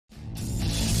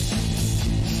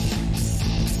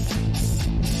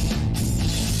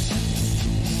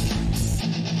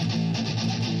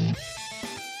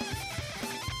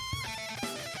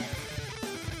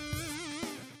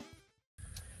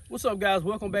What's up, guys?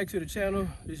 Welcome back to the channel.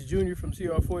 This is Junior from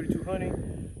CR42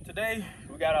 Hunting. Today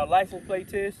we got our license plate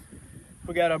test.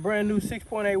 We got a brand new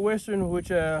 6.8 Western,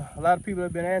 which a lot of people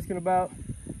have been asking about.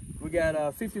 We got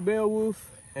a 50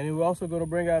 Beowulf, and then we're also going to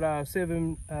bring out our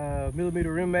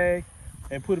 7mm rim mag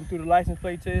and put them through the license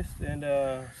plate test and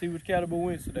see which caliber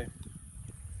wins today.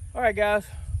 All right, guys.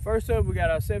 First up, we got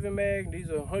our 7 mag. These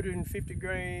are 150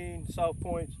 grain soft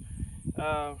points.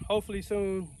 Hopefully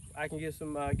soon I can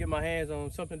get my hands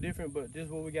on something different, but this is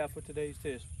what we got for today's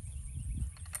test.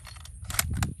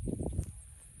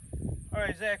 All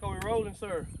right, Zach, are we rolling,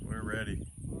 sir? We're ready.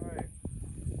 All right.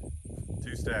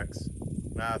 2 stacks.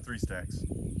 Nah, 3 stacks.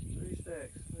 3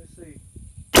 stacks. Let's see.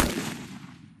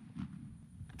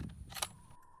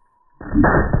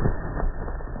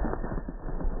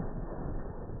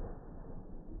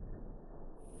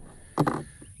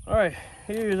 All right,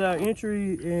 here's our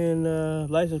entry in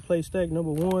license plate stack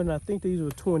number 1. I think these were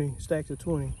 20 stacks of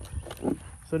 20.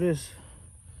 So this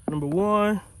number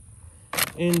 1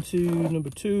 into number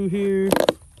 2 here,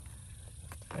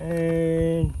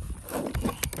 and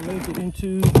make it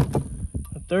into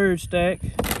a 3rd stack.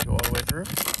 Go all the way through?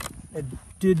 It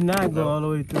did not go all the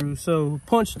way through. So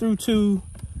punched through 2,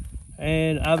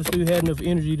 and obviously we had enough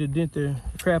energy to dent the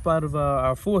crap out of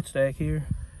our 4th stack here.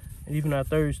 Even our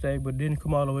 3rd stack, but didn't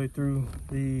come all the way through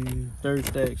the 3rd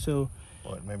stack. So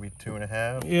what, maybe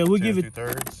 2.5? Yeah, we'll give it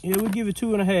 2/3. Yeah, we'll give it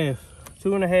 2.5.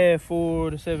 2.5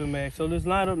 for the 7 mag. So let's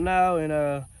line up now, and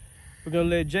we're gonna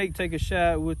let Jake take a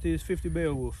shot with his 50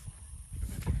 Beowulf.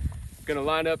 Gonna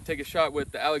line up, take a shot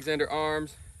with the Alexander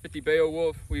Arms 50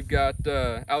 Beowulf. We've got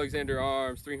Alexander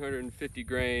Arms 350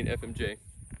 grain FMJ.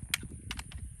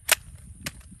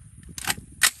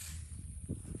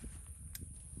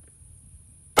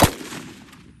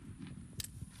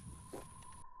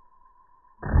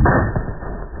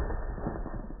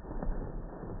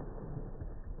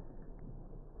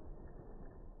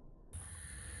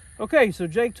 Okay, so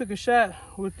Jake took a shot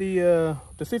with the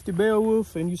 50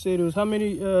 Beowulf, and you said it was how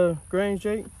many grains,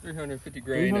 Jake? 350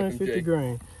 grain 350 FMJ.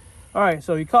 grain. All right,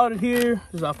 so he caught it here.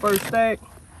 This is our 1st stack,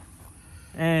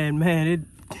 and man,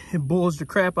 it boils the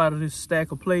crap out of this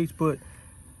stack of plates, but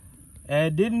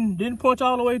it didn't punch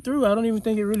all the way through. I don't even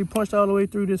think it really punched all the way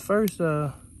through this first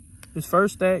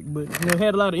stack, but you know, it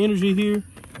had a lot of energy here.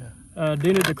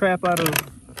 Dented the crap out of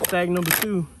stack number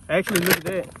 2. Actually, look at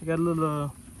that. You got a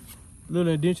little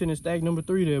indentation in stack number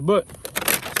 3 there. But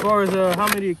as far as how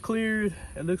many it cleared,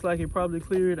 it looks like it probably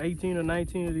cleared 18 or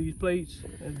 19 of these plates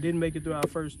and didn't make it through our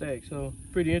 1st stack. So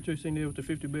pretty interesting there with the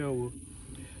 50 Beowulf.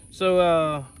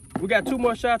 So we got 2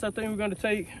 more shots I think we're gonna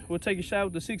take. We'll take a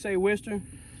shot with the 6.8 Western.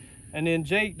 And then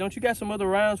Jake, don't you got some other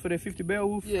rounds for that 50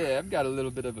 Beowulf? Yeah, I've got a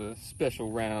little bit of a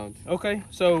special round. Okay,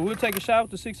 so we'll take a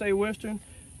shot with the 6.8 Western,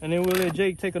 and then we'll let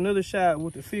Jake take another shot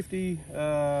with the 50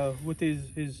 with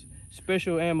his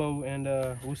special ammo, and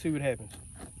we'll see what happens.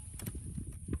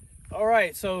 All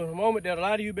right, so the moment that a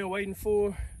lot of you have been waiting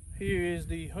for, here is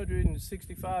the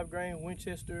 165 grain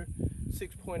Winchester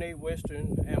 6.8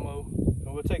 Western ammo,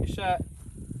 and we'll take a shot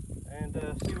and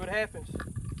see what happens.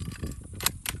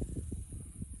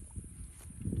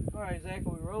 All right, Zach,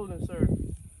 are we rolling, sir?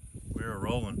 We're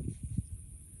rolling.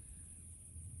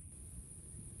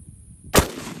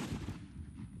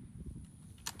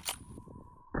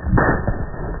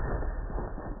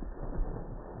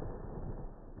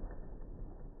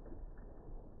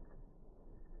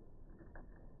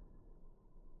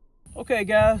 Okay,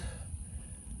 guys,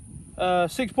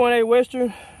 6.8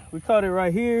 Western, we caught it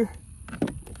right here,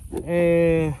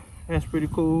 and that's pretty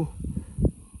cool.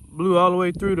 Blew all the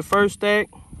way through the 1st stack,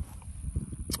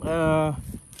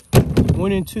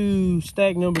 went into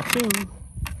stack number 2.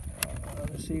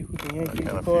 Let's see if we can yank these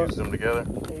Kind of apart. fuse them together.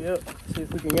 Yep, see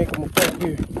if we can yank them apart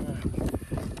here.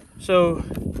 So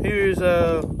here's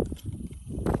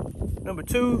number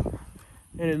 2,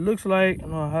 and it looks like, I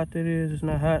don't know how hot that is, it's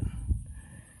not hot.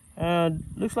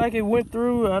 Looks like it went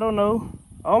through, I don't know,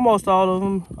 almost all of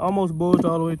them, almost bulged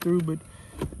all the way through, but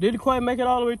didn't quite make it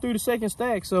all the way through the 2nd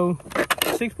stack. So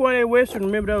 6.8 Western,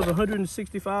 remember that was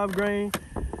 165 grain.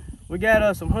 We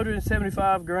got some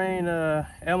 175 grain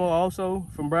ammo also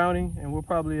from Browning, and we'll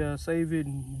probably save it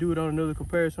and do it on another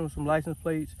comparison with some license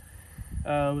plates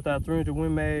with our 300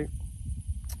 Win Mag.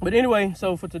 But anyway,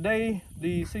 so for today,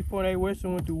 the 6.8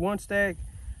 Western went through 1 stack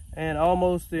and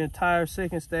almost the entire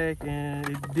 2nd stack, and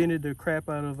it dented the crap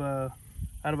out of our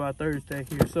 3rd stack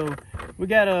here. So we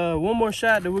got one more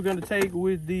shot that we're going to take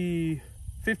with the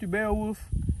 50 Beowulf.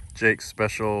 Jake's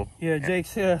special. Yeah,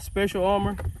 Jake's special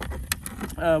armor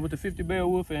with the 50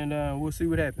 Beowulf, and we'll see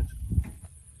what happens.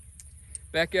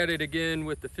 Back at it again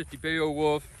with the 50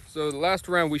 Beowulf. So the last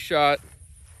round we shot,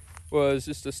 was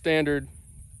just a standard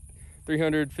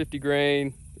 350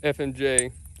 grain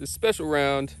FMJ. The special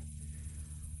round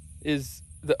is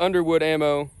the Underwood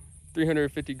ammo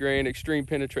 350 grain extreme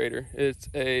penetrator. It's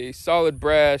a solid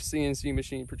brass CNC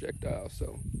machine projectile,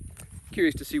 so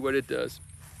curious to see what it does.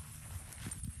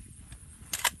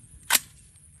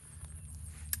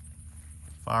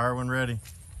 Fire when ready.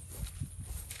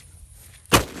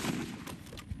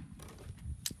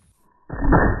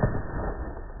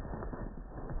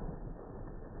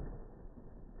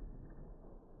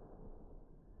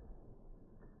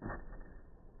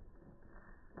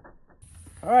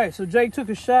 All right, so Jake took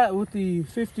a shot with the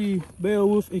 50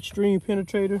 Beowulf Extreme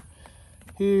Penetrator.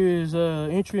 Here is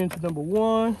entry into number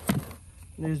 1.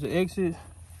 There's the exit.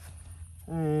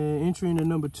 Entry into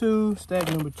number 2, stack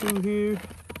number 2 here.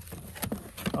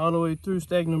 All the way through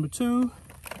stack number 2.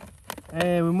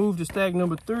 And we move to stack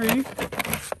number 3.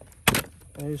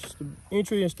 It's the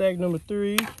entry in stack number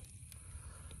 3.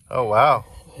 Oh, wow.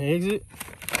 Exit.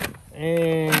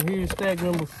 And here's stack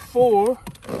number 4.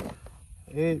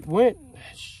 It went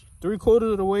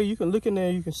 3/4 of the way. You can look in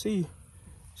there, you can see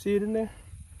it in there.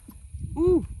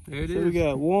 Ooh, there it is. So we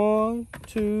got 1,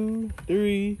 2,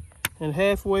 3, and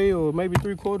halfway, or maybe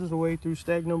 3/4 of the way through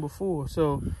stack number 4.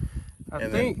 So I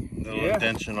think the little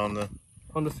indention on the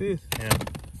 5th. Yeah.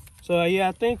 So yeah,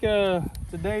 I think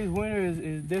today's winner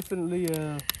is definitely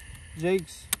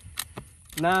Jake's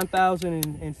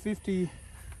 9,050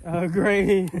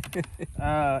 grain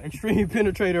extreme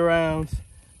penetrator rounds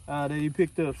that he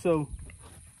picked up. So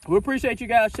we appreciate you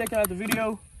guys checking out the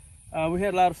video. We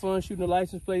had a lot of fun shooting the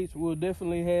license plates. We'll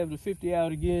definitely have the 50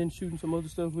 out again, shooting some other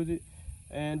stuff with it.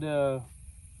 And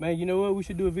man, you know what? We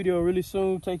should do a video really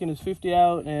soon, taking this 50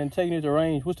 out and taking it to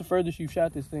range. What's the furthest you've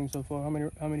shot this thing so far? How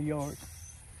many yards?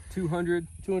 200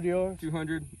 yards?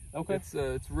 200. Okay.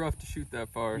 It's rough to shoot that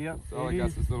far. Yep. So all I got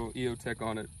is this little EOTech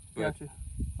on it. But Gotcha.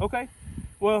 Okay.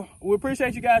 Well, we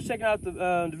appreciate you guys checking out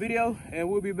the video, and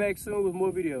we'll be back soon with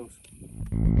more videos.